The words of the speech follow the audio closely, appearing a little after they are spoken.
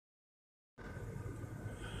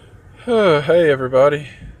Hey everybody,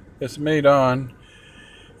 it's me, Don,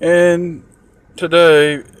 and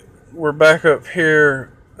today we're back up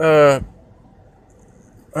here. Uh,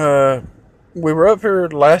 we were up here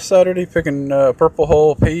last Saturday picking purple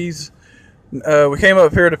hull peas. We came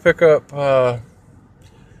up here to pick up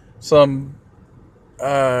some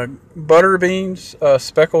butter beans,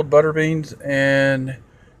 speckled butter beans, and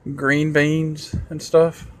green beans and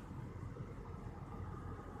stuff.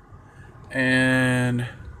 And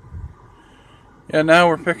yeah, now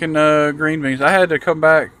we're picking green beans. I had to come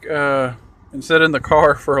back and sit in the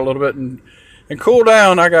car for a little bit and cool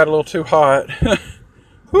down. I got a little too hot.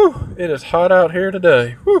 Whew, it is hot out here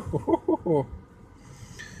today. Whew.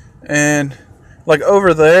 And like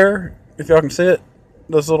over there, if y'all can see it,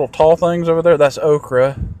 those little tall things over there, that's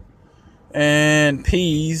okra and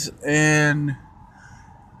peas. And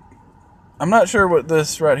I'm not sure what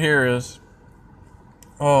this right here is.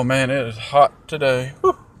 Oh man, it is hot today.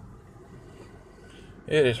 Whew.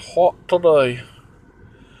 It is hot today.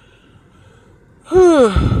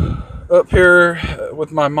 Up here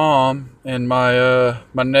with my mom and my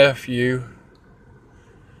nephew.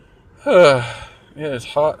 It is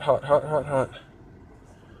hot.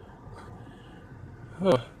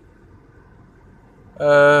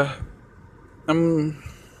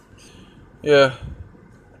 Yeah.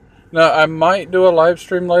 Now I might do a live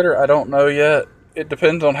stream later. I don't know yet. It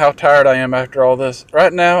depends on how tired I am after all this.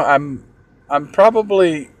 Right now, I'm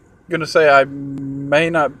probably gonna say I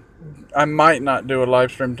might not do a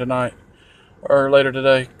live stream tonight or later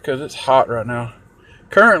today because it's hot right now.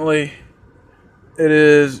 Currently, it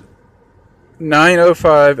is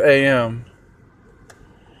 9:05 a.m.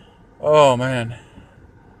 Oh man.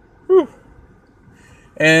 Whew.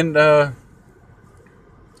 And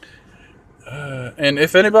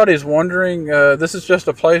if anybody's wondering, this is just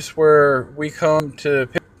a place where we come to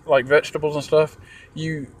pick like vegetables and stuff.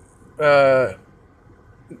 You have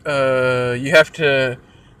to,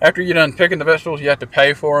 after you're done picking the vegetables, you have to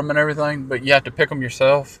pay for them and everything, but you have to pick them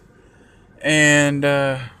yourself. And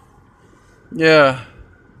yeah,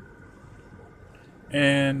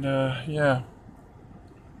 yeah.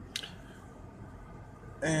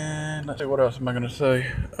 And let's see, what else am I gonna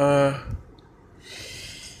say?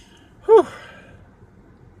 Whew.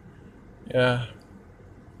 Yeah.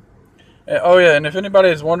 Oh yeah, and if anybody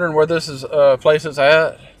is wondering where this is place is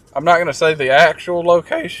at, I'm not gonna say the actual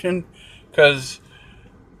location because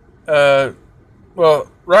well,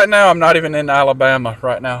 right now I'm not even in Alabama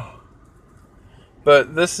right now.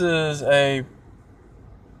 But this is a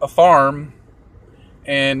farm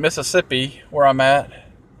in Mississippi where I'm at.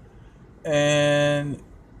 And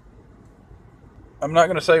I'm not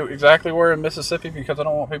going to say exactly where in Mississippi because I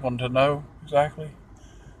don't want people to know exactly.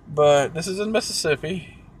 But this is in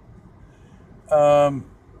Mississippi. Yeah.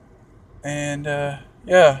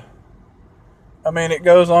 I mean, it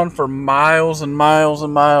goes on for miles and miles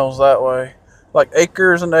and miles that way. Like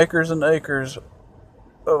acres and acres and acres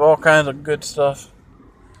of all kinds of good stuff.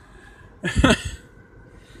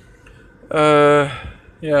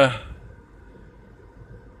 Yeah.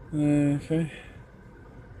 Okay.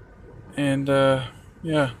 And,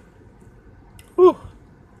 yeah. Whew.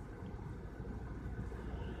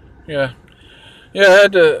 Yeah. Yeah, I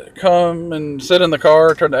had to come and sit in the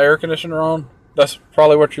car, turn the air conditioner on. That's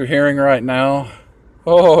probably what you're hearing right now.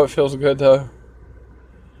 Oh, it feels good though.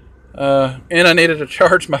 And I needed to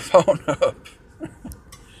charge my phone up.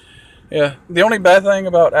 Yeah. The only bad thing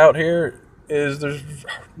about out here is there's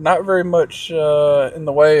not very much in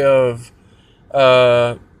the way of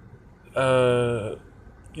a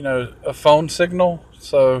phone signal.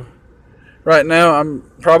 So right now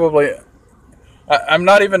I'm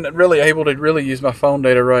not even really able to really use my phone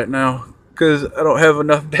data right now because I don't have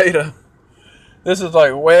enough data. This is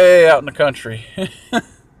like way out in the country.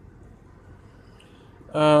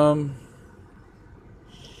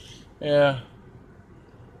 Yeah.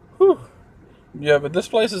 Whew. Yeah, but this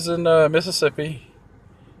place is in Mississippi.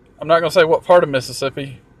 I'm not gonna say what part of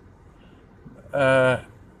Mississippi. And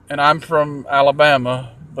I'm from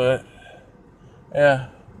Alabama, but yeah.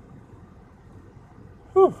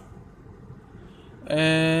 Whew.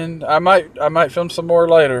 And I might film some more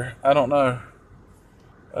later. I don't know.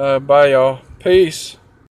 Bye y'all. Peace.